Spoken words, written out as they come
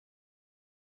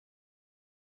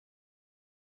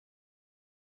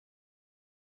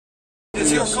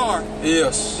Is your car?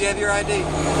 Yes. Do you have your ID?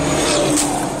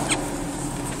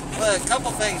 Well, a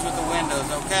couple things with the windows,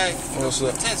 okay? What's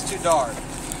that? The tint's too dark.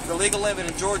 The legal limit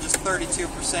in Georgia is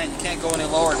 32%. You can't go any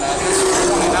lower than that. This is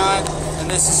 29, and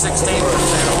this is 16%,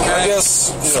 okay? I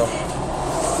guess, yeah.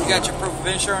 You got your proof of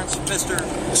insurance, Mr.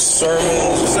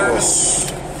 Service.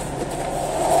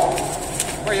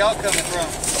 Where y'all coming from?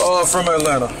 From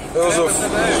Atlanta. It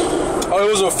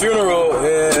was a funeral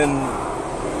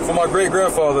for my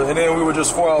great-grandfather, and then we were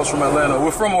just 4 hours from Atlanta.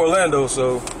 We're from Orlando,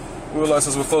 so we were like,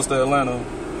 since we're close to Atlanta,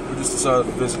 we just decided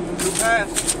to visit. Who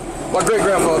passed? My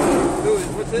great-grandfather.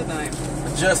 What's his name?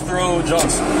 Jethro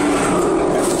Johnson.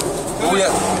 But we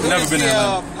had never been to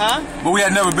Atlanta. Huh? But we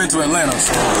had never been to Atlanta.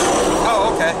 So.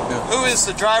 Oh, okay. Yeah. Who is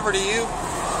the driver to you?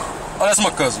 Oh, that's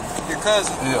my cousin. Your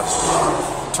cousin? Yes.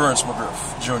 Terrence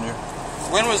McGriff, Jr.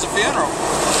 When was the funeral?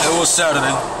 It was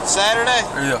Saturday. Saturday?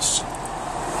 Yes.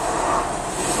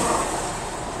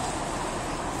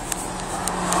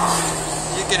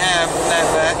 You can have that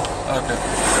back. Okay.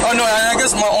 Oh, no, I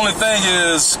guess my only thing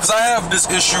is, because I have this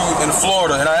issue in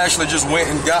Florida, and I actually just went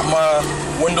and got my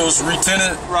windows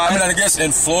retinted. Right. I mean, I guess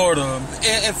in Florida...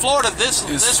 In Florida, this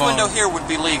window here would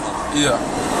be legal. Yeah.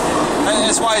 And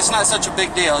that's why it's not such a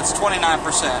big deal. It's 29%.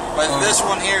 But this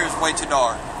one here is way too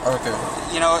dark. Okay.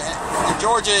 You know, in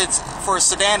Georgia, for a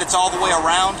sedan, it's all the way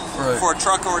around. Right. For a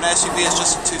truck or an SUV, it's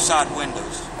just two-side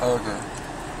windows. Okay.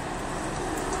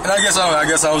 And I guess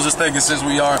I was just thinking, since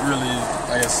we aren't really,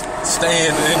 staying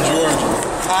in Georgia.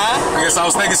 Huh? I guess I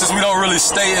was thinking, since we don't really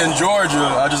stay in Georgia,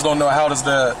 I just don't know how does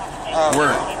that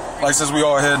work. Like, since we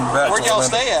are heading back to Orlando. Where'd y'all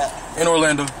stay at? In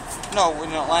Orlando. No, in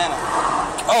Atlanta.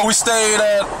 Oh, we stayed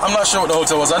at, I'm not sure what the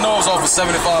hotel was. I know it was off of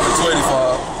 75 and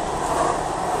 285.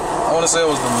 I want to say it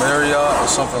was the Marriott or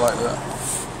something like that.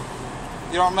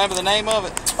 You don't remember the name of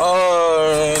it? Do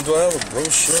I have a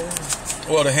brochure?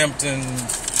 Well, the Hampton...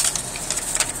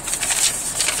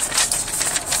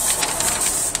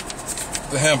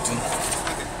 The Hampton.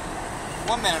 Okay.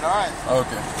 1 minute, all right.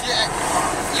 Okay. Yeah.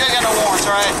 You ain't got no warrants,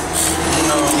 right?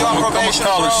 No. You on probation?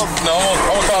 I'm a college. No,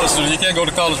 I'm a college student. You can't go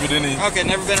to college with any. Okay,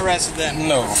 never been arrested then?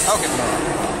 No. Okay.